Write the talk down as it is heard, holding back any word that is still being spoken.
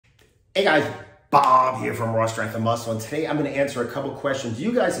Hey guys, Bob here from Raw Strength and Muscle, and today I'm going to answer a couple questions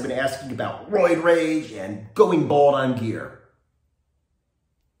you guys have been asking about roid rage and going bald on gear.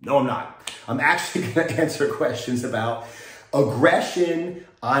 No, I'm not. I'm actually going to answer questions about aggression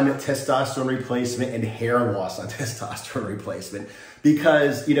on testosterone replacement and hair loss on testosterone replacement,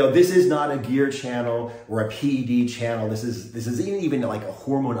 because this is not a gear channel or a PED channel. This is even like a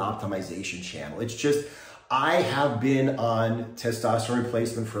hormone optimization channel. It's just I have been on testosterone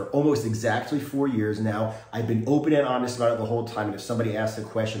replacement for almost exactly 4 years now. I've been open and honest about it the whole time. And if somebody asks a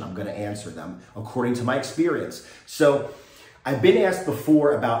question, I'm going to answer them according to my experience. So I've been asked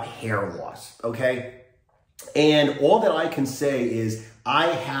before about hair loss, okay? And all that I can say is I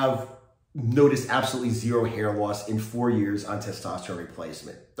have noticed absolutely zero hair loss in 4 years on testosterone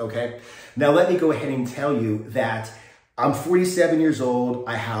replacement, okay? Now, let me go ahead and tell you that I'm 47 years old.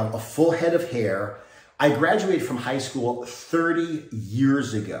 I have a full head of hair. I graduated from high school 30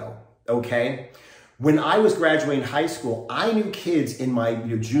 years ago, okay? When I was graduating high school, I knew kids in my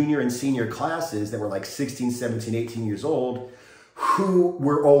junior and senior classes that were like 16, 17, 18 years old who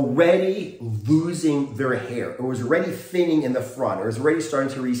were already losing their hair. It was already thinning in the front, or it was already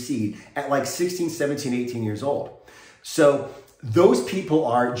starting to recede at like 16, 17, 18 years old. So those people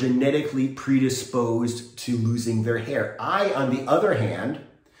are genetically predisposed to losing their hair. I, on the other hand,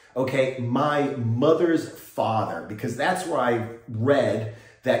 okay, my mother's father, because that's where I read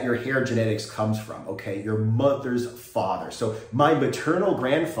that your hair genetics comes from, okay? Your mother's father. So my maternal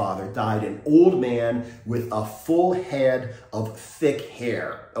grandfather died an old man with a full head of thick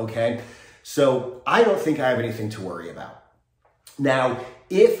hair, okay? So I don't think I have anything to worry about. Now,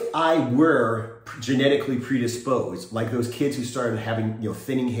 if I were genetically predisposed, like those kids who started having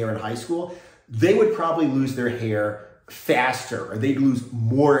thinning hair in high school, they would probably lose their hair faster, or they'd lose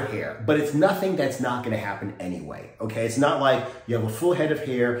more hair, but it's nothing that's not going to happen anyway, okay? It's not like you have a full head of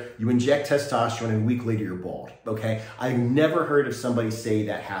hair, you inject testosterone, and a week later you're bald, okay? I've never heard of somebody say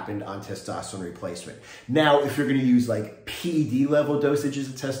that happened on testosterone replacement. Now, if you're going to use like PED level dosages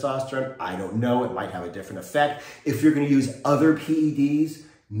of testosterone, I don't know, it might have a different effect. If you're going to use other PEDs,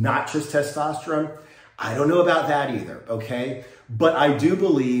 not just testosterone, I don't know about that either, okay? But I do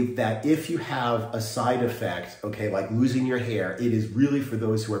believe that if you have a side effect, okay, like losing your hair, it is really for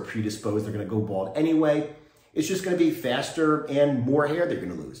those who are predisposed. They're going to go bald anyway. It's just going to be faster and more hair they're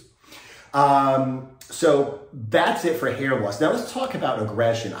going to lose. So that's it for hair loss. Now let's talk about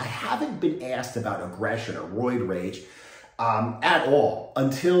aggression. I haven't been asked about aggression or roid rage at all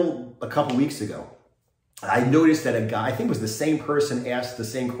until a couple weeks ago. I noticed that a guy, I think it was the same person, asked the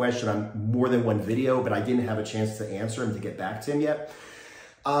same question on more than one video, but I didn't have a chance to answer him, to get back to him yet.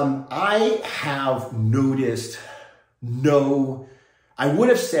 I have noticed I would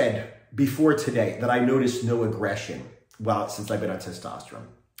have said before today that I noticed no aggression since I've been on testosterone,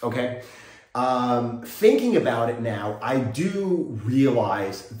 okay? Thinking about it now, I do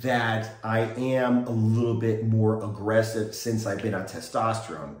realize that I am a little bit more aggressive since I've been on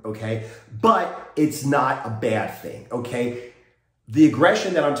testosterone, okay? But it's not a bad thing, okay? The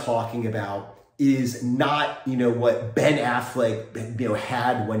aggression that I'm talking about is not, what Ben Affleck,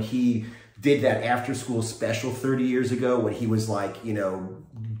 had when he did that after school special 30 years ago, when he was like,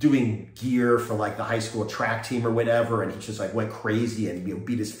 doing gear for like the high school track team or whatever, and he just like went crazy and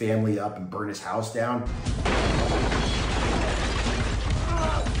beat his family up and burned his house down.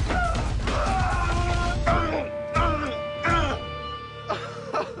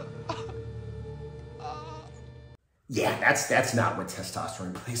 Yeah, that's not what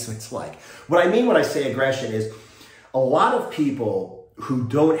testosterone replacement's like. What I mean when I say aggression is a lot of people who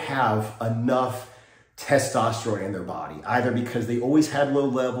don't have enough testosterone in their body, either because they always had low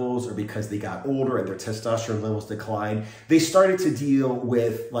levels or because they got older and their testosterone levels declined, they started to deal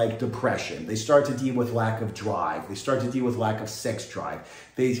with like depression. They started to deal with lack of drive. They started to deal with lack of sex drive.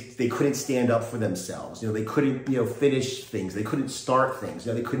 They couldn't stand up for themselves. They couldn't, finish things. They couldn't start things.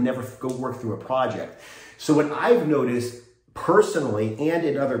 They could never go work through a project. So what I've noticed personally and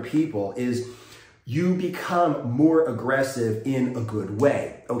in other people is you become more aggressive in a good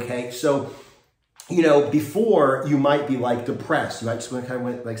way, okay? So before you might be like depressed. You might just want to kind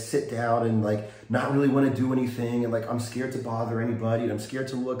of like sit down and like not really want to do anything. And like, I'm scared to bother anybody and I'm scared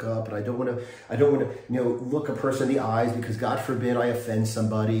to look up and I don't want to, look a person in the eyes because God forbid I offend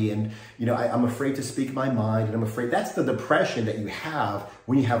somebody. And, I'm afraid to speak my mind and I'm afraid that's the depression that you have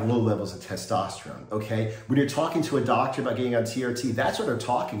when you have low levels of testosterone. Okay. When you're talking to a doctor about getting on TRT, that's what they're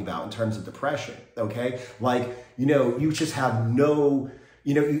talking about in terms of depression. Okay. Like, you just have no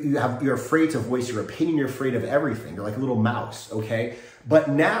You know, you're afraid to voice your opinion. You're afraid of everything. You're like a little mouse, okay? But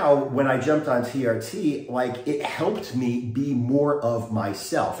now when I jumped on TRT, like it helped me be more of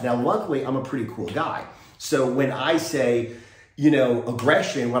myself. Now, luckily, I'm a pretty cool guy. So when I say, you know,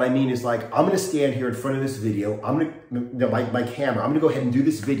 aggression, what I mean is like, I'm going to stand here in front of this video. I'm going to, you know, my camera, I'm going to go ahead and do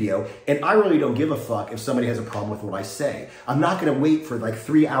this video. And I really don't give a fuck if somebody has a problem with what I say. I'm not going to wait for like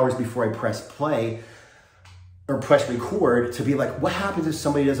 3 hours before I press play or press record to be like, what happens if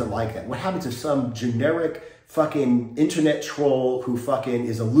somebody doesn't like that? What happens if some generic fucking internet troll who fucking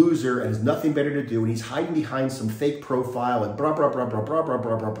is a loser and has nothing better to do and he's hiding behind some fake profile and blah, blah, blah, blah, blah, blah,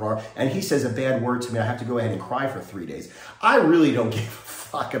 blah, blah, blah, and he says a bad word to me, I have to go ahead and cry for 3 days. I really don't give a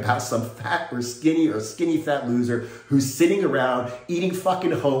fuck about some fat or skinny fat loser who's sitting around eating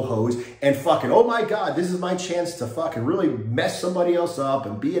fucking ho-hos and fucking, oh my God, this is my chance to fucking really mess somebody else up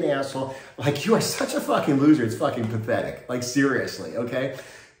and be an asshole. Like, you are such a fucking loser. It's fucking pathetic. Like, seriously, okay?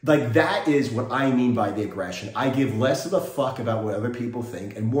 Like, that is what I mean by the aggression. I give less of a fuck about what other people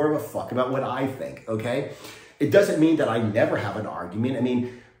think and more of a fuck about what I think, okay? It doesn't mean that I never have an argument. I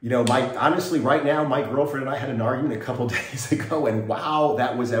mean, you know, honestly, right now, my girlfriend and I had an argument a couple days ago, and wow,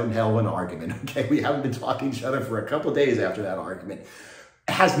 that was a hell of an argument, okay? We haven't been talking to each other for a couple days after that argument.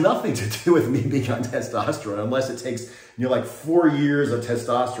 It has nothing to do with me being on testosterone, unless it takes, you know, like 4 years of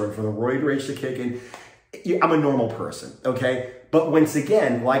testosterone for the roid rage to kick in. I'm a normal person, okay? But once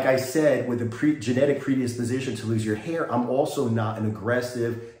again, like I said, with the genetic predisposition to lose your hair, I'm also not an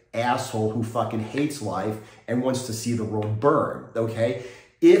aggressive asshole who fucking hates life and wants to see the world burn, okay?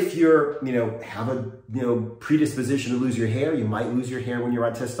 If you're, you know, have a, you know, predisposition to lose your hair, you might lose your hair when you're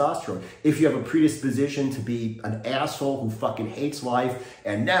on testosterone. If you have a predisposition to be an asshole who fucking hates life,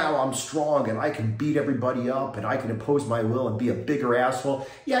 and now I'm strong and I can beat everybody up and I can impose my will and be a bigger asshole,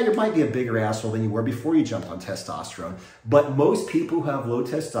 yeah, you might be a bigger asshole than you were before you jumped on testosterone. But most people who have low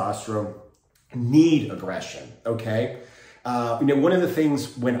testosterone need aggression, okay? You know, one of the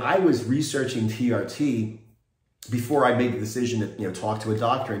things when I was researching TRT, before I made the decision to, you know, talk to a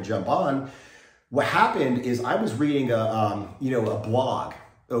doctor and jump on, what happened is I was reading a, you know, a blog,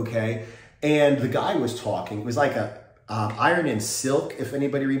 okay? And the guy was talking, it was like a Iron and Silk, if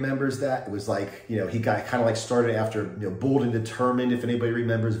anybody remembers that. It was like, you know, he got kind of like started after, you know, Bold and Determined, if anybody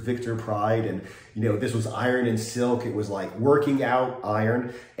remembers Victor Pride. And, you know, this was Iron and Silk. It was like working out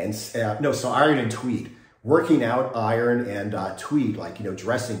Iron and, Iron and Tweed. Working out, iron, and tweed, like, you know,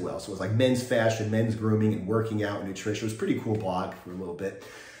 dressing well. So it was like men's fashion, men's grooming, and working out and nutrition. It was a pretty cool blog for a little bit.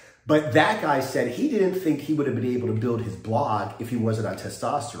 But that guy said he didn't think he would have been able to build his blog if he wasn't on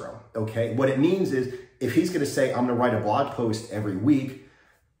testosterone, okay? What it means is if he's going to say, I'm going to write a blog post every week,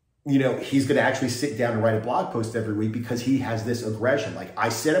 you know, he's going to actually sit down and write a blog post every week because he has this aggression. Like, I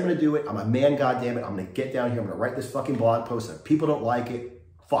said I'm going to do it. I'm a man, goddammit. I'm going to get down here. I'm going to write this fucking blog post. And if people don't like it,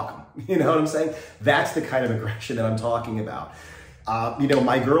 fuck them. You know what I'm saying? That's the kind of aggression that I'm talking about. You know,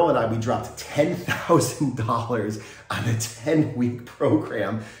 my girl and I, we dropped $10,000 on a 10-week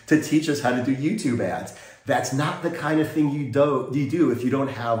program to teach us how to do YouTube ads. That's not the kind of thing you do if you don't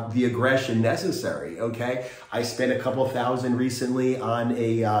have the aggression necessary, okay? I spent a couple thousand recently on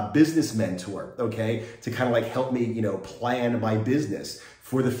a business mentor, okay, to kind of like help me, you know, plan my business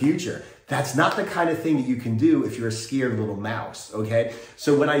for the future. That's not the kind of thing that you can do if you're a scared little mouse, okay?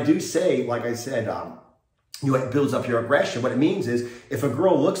 So when I do say, like I said, you know, it builds up your aggression. What it means is if a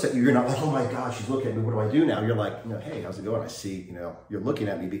girl looks at you, you're not, oh my God, she's looking at me, what do I do now? You're like, you know, hey, how's it going? I see, you know, you're looking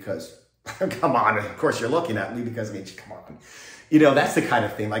at me because, come on, of course you're looking at me because, I mean, come on. You know, that's the kind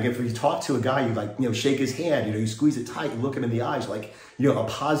of thing. Like if you talk to a guy, you like, you know, shake his hand, you know, you squeeze it tight, you look him in the eyes, like, you know, a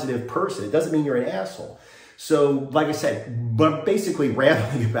positive person. It doesn't mean you're an asshole. So like I said, what I'm basically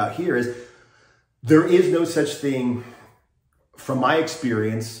rambling about here is there is no such thing, from my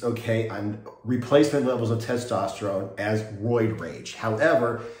experience, okay, on replacement levels of testosterone as roid rage.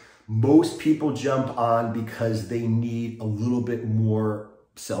 However, most people jump on because they need a little bit more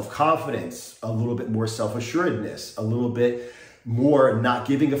self-confidence, a little bit more self-assuredness, a little bit more not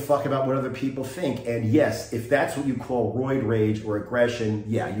giving a fuck about what other people think. And yes, if that's what you call roid rage or aggression,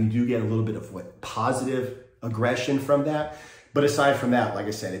 yeah, you do get a little bit of what, positive aggression from that. But aside from that, like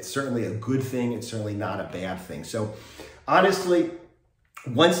I said, it's certainly a good thing. It's certainly not a bad thing. So honestly,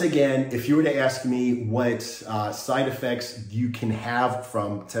 once again, if you were to ask me what side effects you can have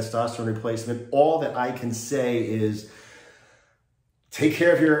from testosterone replacement, all that I can say is take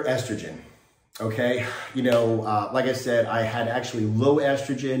care of your estrogen, okay? You know, like I said, I had actually low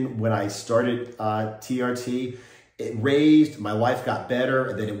estrogen when I started TRT. It raised, my life got better,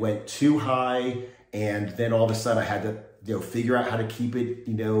 and then it went too high, and then all of a sudden I had to, you know, figure out how to keep it,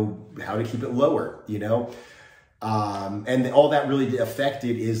 you know, how to keep it lower, you know? And all that really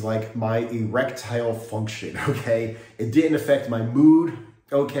affected is like my erectile function, okay? It didn't affect my mood,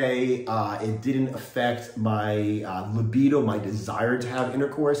 okay? It didn't affect my libido, my desire to have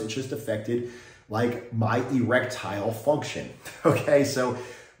intercourse. It just affected like my erectile function, okay? So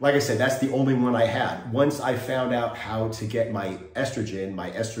like I said, that's the only one I had. Once I found out how to get my estrogen,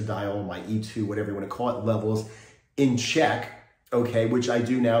 my estradiol, my E2, whatever you want to call it, levels in check, okay, which I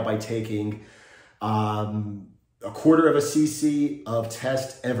do now by taking a quarter of a cc of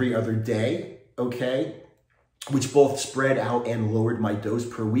test every other day, okay, which both spread out and lowered my dose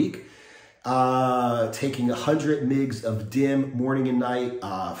per week. Taking 100 mgs of DIM morning and night,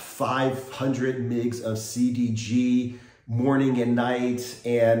 500 mgs of CDG morning and night,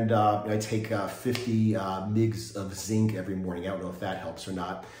 and I take 50 mgs of zinc every morning. I don't know if that helps or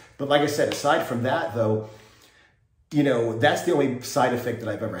not. But like I said, aside from that though, you know, that's the only side effect that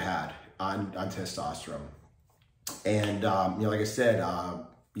I've ever had on testosterone. And, you know, like I said,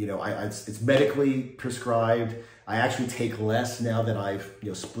 you know, it's medically prescribed. I actually take less now that I've, you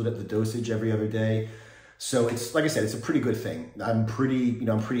know, split up the dosage every other day. So it's, like I said, it's a pretty good thing. I'm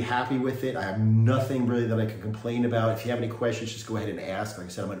pretty happy with it. I have nothing really that I can complain about. If you have any questions, just go ahead and ask. Like I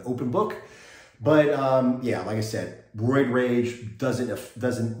said, I'm an open book. But yeah, like I said, roid rage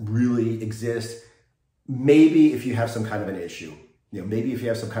doesn't really exist. Maybe if you have some kind of an issue. You know, maybe if you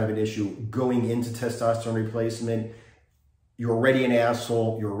have some kind of an issue going into testosterone replacement, you're already an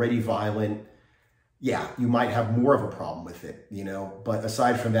asshole, you're already violent, yeah, you might have more of a problem with it, you know? But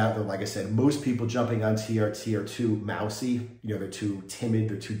aside from that, though, like I said, most people jumping on TRT are too mousy, you know, they're too timid,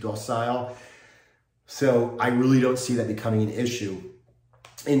 they're too docile. So I really don't see that becoming an issue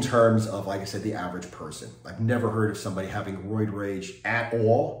in terms of, like I said, the average person. I've never heard of somebody having roid rage at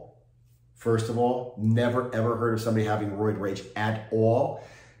all. First of all, never ever heard of somebody having roid rage at all.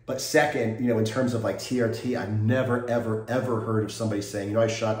 But second, you know, in terms of like TRT, I've never ever heard of somebody saying, you know, I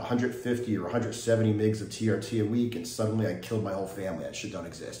shot 150 or 170 mgs of TRT a week and suddenly I killed my whole family. That shit don't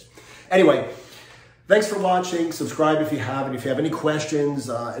exist. Anyway, thanks for watching. Subscribe if you haven't. If you have any questions,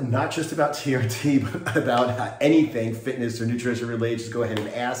 not just about TRT, but about anything fitness or nutrition related, just go ahead and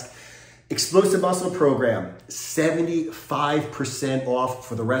ask. Explosive Muscle Program, 75% off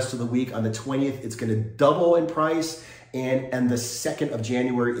for the rest of the week. On the 20th, it's going to double in price. And the 2nd of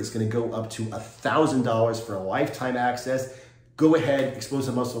January is going to go up to $1,000 for a lifetime access. Go ahead,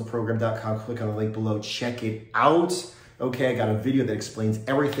 explosivemuscleprogram.com, click on the link below, check it out. Okay, I got a video that explains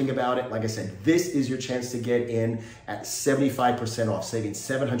everything about it. Like I said, this is your chance to get in at 75% off, saving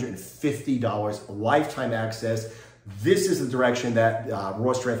 $750, lifetime access. This is the direction that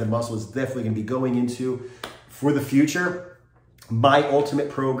Raw Strength and Muscle is definitely going to be going into for the future. My ultimate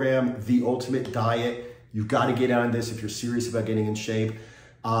program, the ultimate diet. You've got to get on this if you're serious about getting in shape.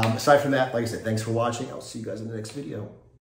 Aside from that, like I said, thanks for watching. I'll see you guys in the next video.